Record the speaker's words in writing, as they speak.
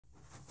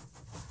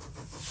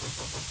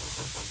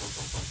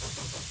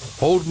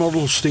Old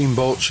model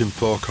steamboats in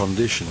poor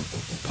condition,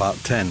 part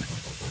 10.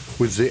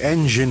 With the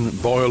engine,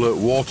 boiler,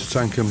 water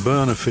tank and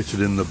burner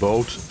fitted in the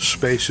boat,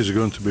 space is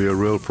going to be a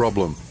real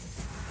problem.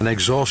 An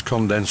exhaust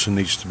condenser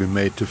needs to be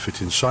made to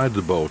fit inside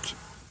the boat,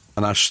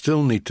 and I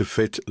still need to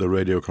fit the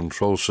radio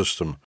control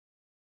system.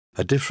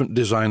 A different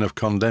design of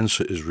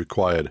condenser is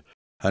required,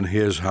 and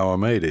here's how I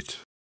made it.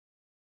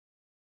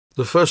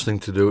 The first thing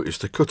to do is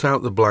to cut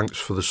out the blanks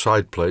for the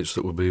side plates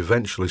that will be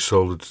eventually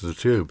soldered to the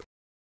tube.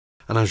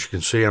 And as you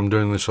can see, I'm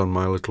doing this on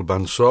my little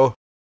bandsaw.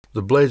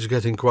 The blade's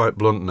getting quite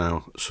blunt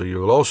now, so you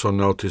will also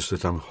notice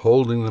that I'm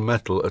holding the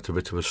metal at a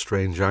bit of a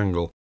strange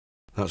angle.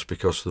 That's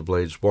because the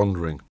blade's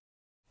wandering.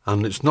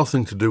 And it's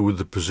nothing to do with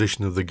the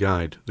position of the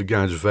guide. The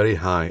guide's very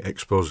high,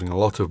 exposing a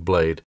lot of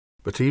blade,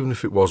 but even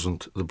if it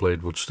wasn't, the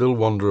blade would still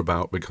wander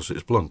about because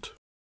it's blunt.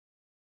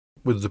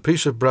 With the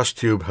piece of brass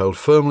tube held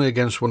firmly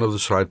against one of the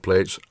side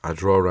plates, I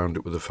draw around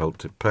it with a felt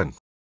tip pen.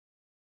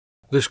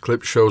 This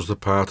clip shows the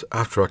part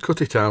after I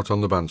cut it out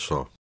on the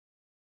bandsaw.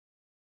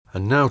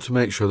 And now, to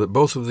make sure that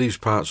both of these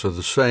parts are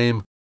the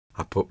same,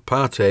 I put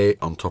part A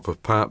on top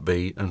of part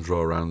B and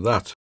draw around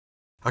that.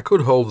 I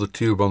could hold the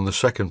tube on the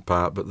second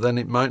part, but then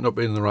it might not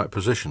be in the right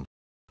position,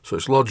 so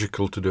it's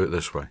logical to do it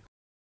this way.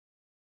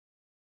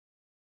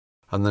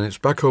 And then it's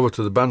back over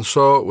to the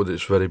bandsaw with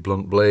its very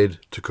blunt blade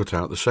to cut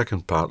out the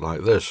second part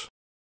like this.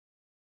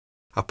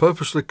 I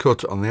purposely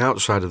cut on the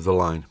outside of the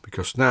line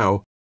because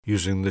now,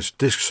 using this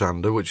disc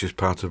sander, which is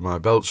part of my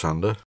belt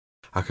sander,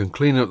 I can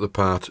clean up the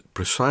part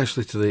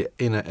precisely to the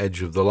inner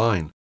edge of the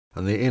line,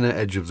 and the inner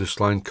edge of this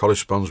line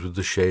corresponds with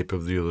the shape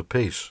of the other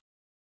piece.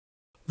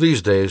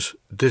 These days,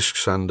 disc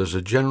sanders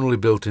are generally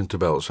built into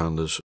belt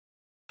sanders,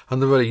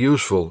 and they're very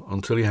useful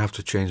until you have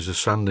to change the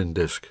sanding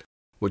disc,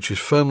 which is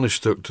firmly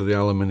stuck to the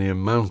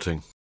aluminium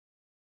mounting.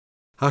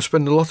 I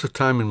spend a lot of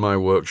time in my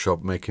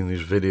workshop making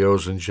these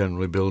videos and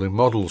generally building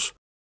models,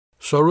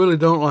 so I really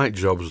don't like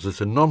jobs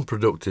that are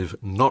non-productive,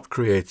 not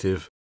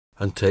creative,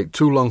 and take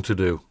too long to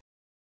do.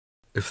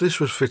 If this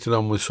was fitted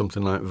on with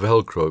something like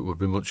Velcro, it would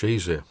be much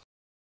easier.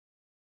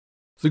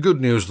 The good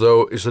news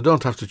though is I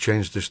don't have to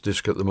change this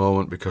disc at the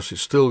moment because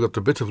it's still got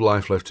a bit of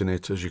life left in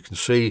it. As you can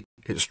see,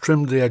 it's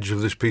trimmed the edge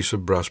of this piece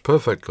of brass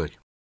perfectly.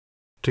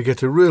 To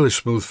get a really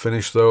smooth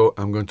finish though,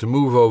 I'm going to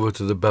move over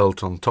to the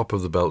belt on top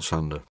of the belt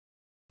sander.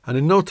 And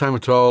in no time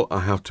at all, I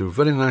have two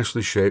very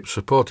nicely shaped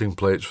supporting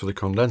plates for the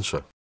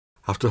condenser.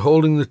 After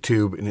holding the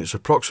tube in its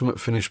approximate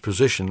finished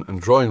position and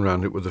drawing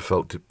round it with a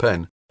felt tip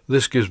pen,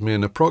 this gives me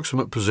an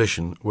approximate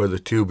position where the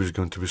tube is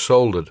going to be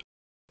soldered.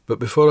 But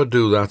before I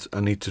do that,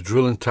 I need to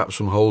drill and tap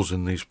some holes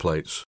in these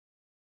plates.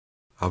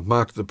 I've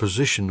marked the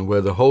position where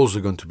the holes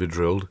are going to be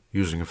drilled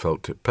using a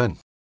felt tip pen.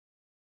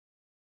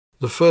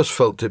 The first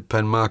felt tip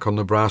pen mark on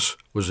the brass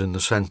was in the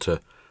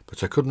centre,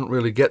 but I couldn't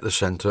really get the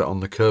centre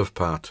on the curved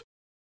part.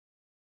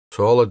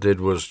 So all I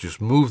did was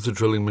just move the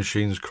drilling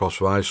machines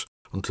crosswise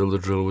until the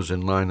drill was in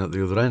line at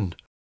the other end,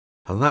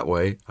 and that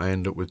way I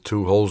end up with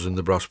two holes in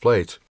the brass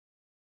plate.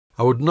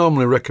 I would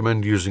normally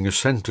recommend using a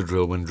centre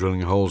drill when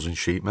drilling holes in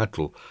sheet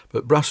metal,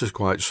 but brass is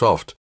quite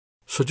soft,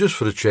 so just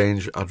for a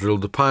change I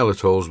drilled the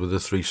pilot holes with a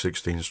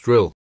 3/16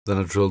 drill. Then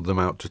I drilled them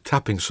out to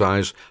tapping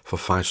size for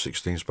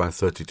 5/16 by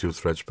 32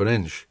 threads per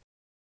inch.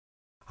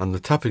 And the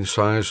tapping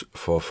size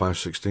for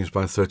 5/16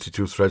 by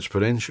 32 threads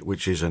per inch,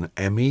 which is an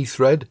ME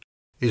thread,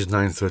 is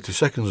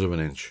 9/32 of an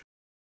inch.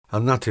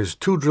 And that is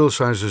two drill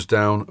sizes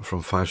down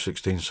from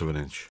 5/16 of an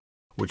inch,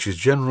 which is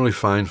generally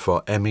fine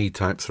for ME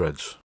type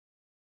threads.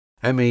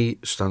 ME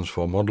stands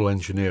for Model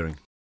Engineering.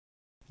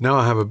 Now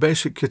I have a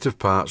basic kit of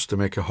parts to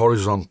make a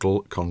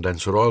horizontal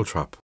condenser oil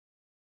trap.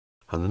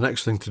 And the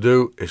next thing to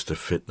do is to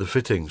fit the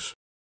fittings.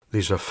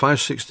 These are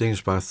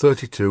 5/16 by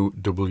 32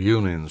 double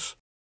unions.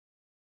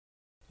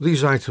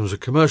 These items are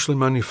commercially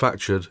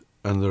manufactured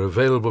and they're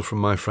available from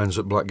my friends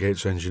at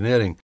Blackgates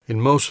Engineering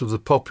in most of the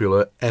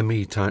popular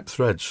ME type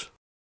threads.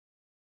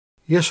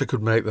 Yes, I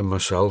could make them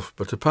myself,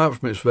 but apart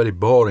from it's very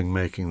boring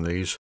making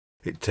these,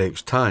 it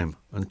takes time,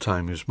 and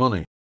time is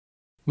money.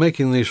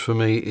 Making these for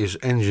me is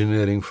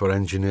engineering for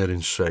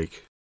engineering's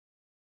sake.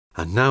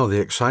 And now the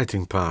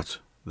exciting part.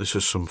 This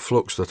is some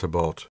flux that I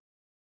bought.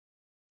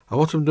 And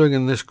what I'm doing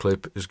in this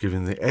clip is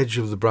giving the edge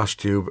of the brass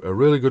tube a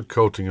really good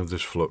coating of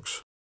this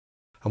flux.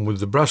 And with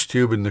the brass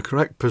tube in the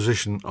correct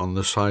position on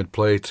the side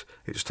plate,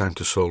 it's time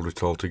to solder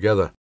it all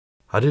together.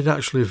 I did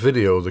actually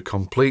video the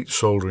complete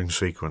soldering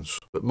sequence,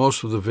 but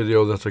most of the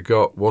video that I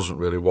got wasn't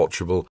really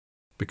watchable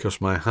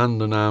because my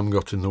hand and arm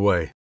got in the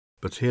way.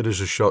 But here is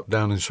a shot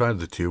down inside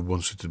the tube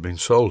once it had been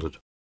soldered.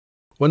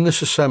 When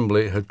this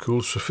assembly had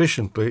cooled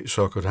sufficiently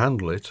so I could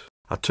handle it,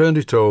 I turned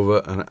it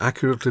over and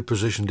accurately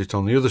positioned it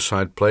on the other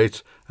side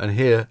plate, and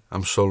here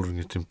I'm soldering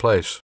it in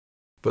place.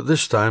 But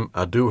this time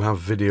I do have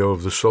video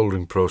of the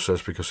soldering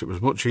process because it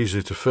was much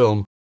easier to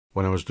film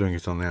when I was doing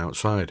it on the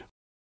outside.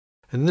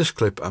 In this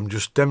clip I'm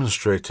just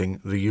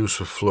demonstrating the use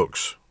of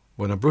flux.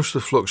 When I brush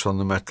the flux on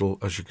the metal,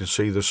 as you can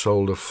see, the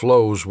solder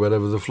flows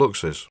wherever the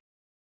flux is.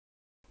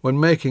 When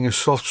making a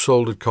soft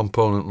soldered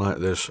component like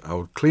this, I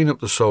would clean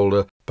up the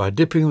solder by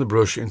dipping the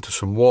brush into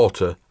some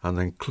water and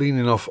then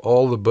cleaning off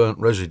all the burnt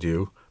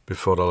residue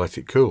before I let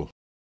it cool.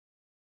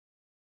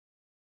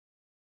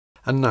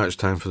 And now it's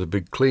time for the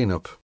big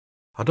clean-up.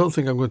 I don't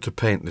think I'm going to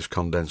paint this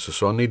condenser,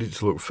 so I need it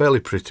to look fairly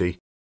pretty,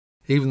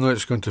 even though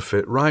it's going to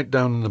fit right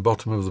down in the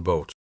bottom of the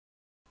boat.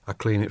 I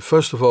clean it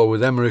first of all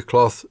with emery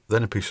cloth,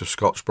 then a piece of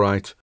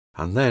Scotch-Brite,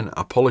 and then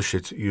I polish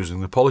it using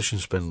the polishing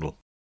spindle.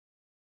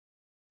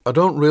 I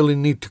don't really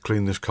need to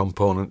clean this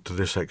component to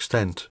this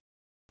extent,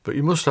 but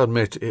you must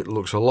admit it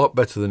looks a lot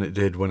better than it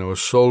did when I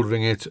was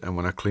soldering it and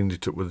when I cleaned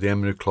it up with the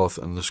emery cloth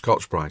and the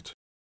Scotch-Brite.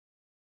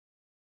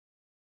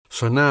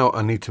 So now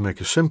I need to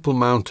make a simple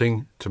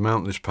mounting to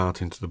mount this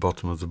part into the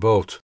bottom of the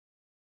boat,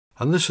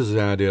 and this is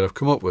the idea I've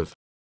come up with.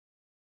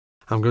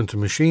 I'm going to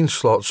machine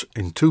slots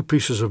in 2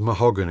 pieces of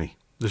mahogany.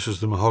 This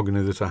is the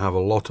mahogany that I have a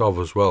lot of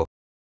as well.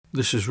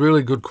 This is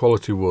really good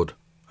quality wood,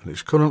 and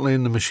it's currently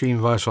in the machine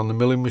vise on the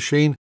milling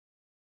machine.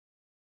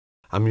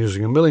 I'm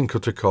using a milling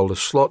cutter called a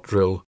slot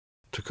drill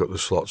to cut the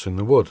slots in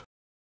the wood.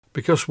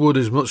 Because wood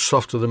is much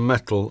softer than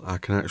metal, I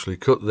can actually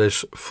cut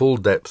this full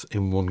depth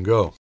in one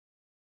go.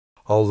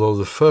 Although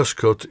the first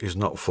cut is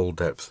not full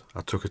depth,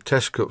 I took a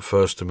test cut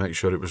first to make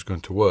sure it was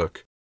going to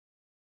work.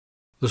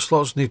 The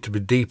slots need to be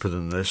deeper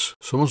than this,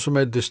 so once I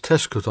made this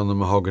test cut on the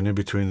mahogany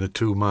between the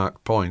 2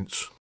 marked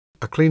points,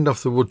 I cleaned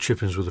off the wood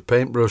chippings with a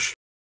paintbrush,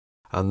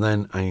 and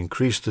then I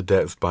increased the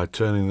depth by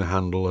turning the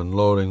handle and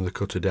lowering the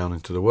cutter down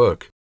into the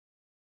work.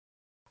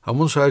 And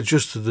once I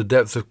adjusted the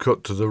depth of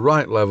cut to the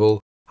right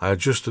level, I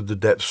adjusted the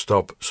depth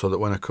stop so that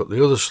when I cut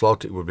the other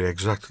slot it would be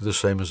exactly the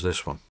same as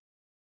this one.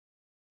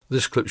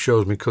 This clip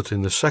shows me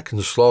cutting the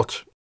second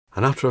slot,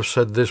 and after I've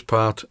said this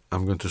part,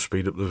 I'm going to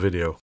speed up the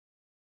video.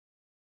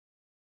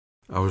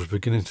 I was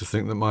beginning to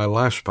think that my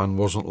lifespan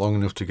wasn't long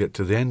enough to get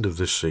to the end of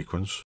this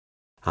sequence,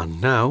 and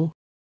now,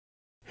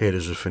 here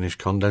is a finished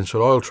condenser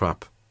oil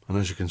trap, and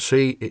as you can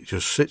see, it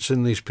just sits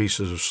in these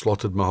pieces of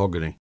slotted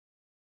mahogany.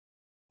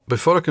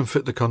 Before I can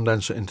fit the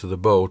condenser into the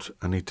boat,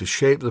 I need to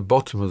shape the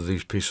bottom of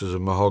these pieces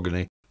of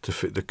mahogany to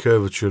fit the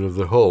curvature of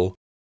the hull,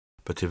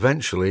 but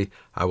eventually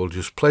I will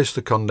just place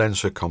the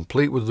condenser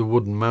complete with the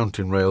wooden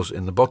mounting rails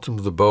in the bottom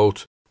of the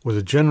boat with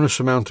a generous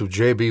amount of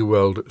JB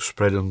weld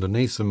spread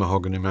underneath the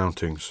mahogany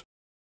mountings.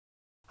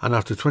 And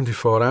after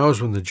 24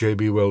 hours, when the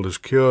JB weld is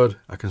cured,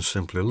 I can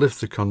simply lift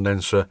the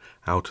condenser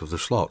out of the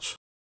slots,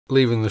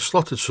 leaving the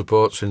slotted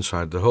supports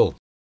inside the hull.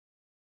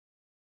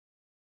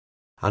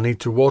 I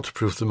need to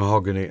waterproof the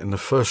mahogany, and the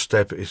first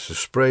step is to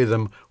spray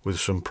them with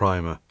some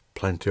primer,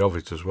 plenty of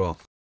it as well.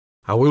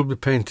 I will be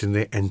painting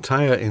the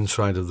entire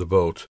inside of the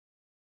boat,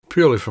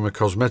 purely from a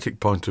cosmetic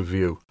point of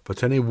view,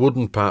 but any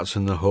wooden parts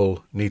in the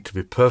hull need to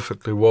be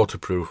perfectly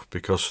waterproof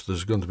because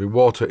there's going to be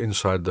water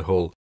inside the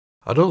hull.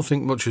 I don't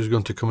think much is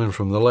going to come in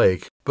from the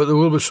lake, but there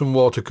will be some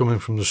water coming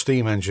from the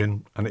steam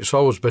engine, and it's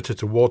always better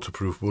to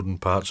waterproof wooden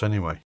parts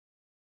anyway.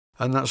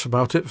 And that's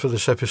about it for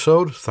this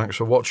episode. Thanks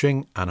for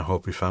watching, and I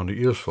hope you found it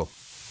useful.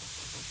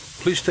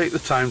 Please take the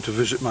time to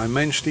visit my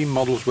Mainsteam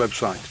Models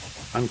website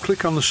and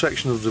click on the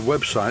section of the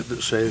website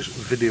that says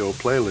Video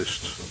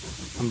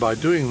Playlists. And by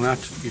doing that,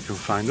 you can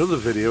find other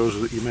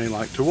videos that you may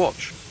like to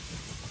watch.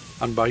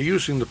 And by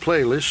using the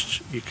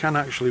playlists, you can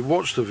actually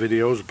watch the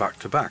videos back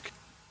to back.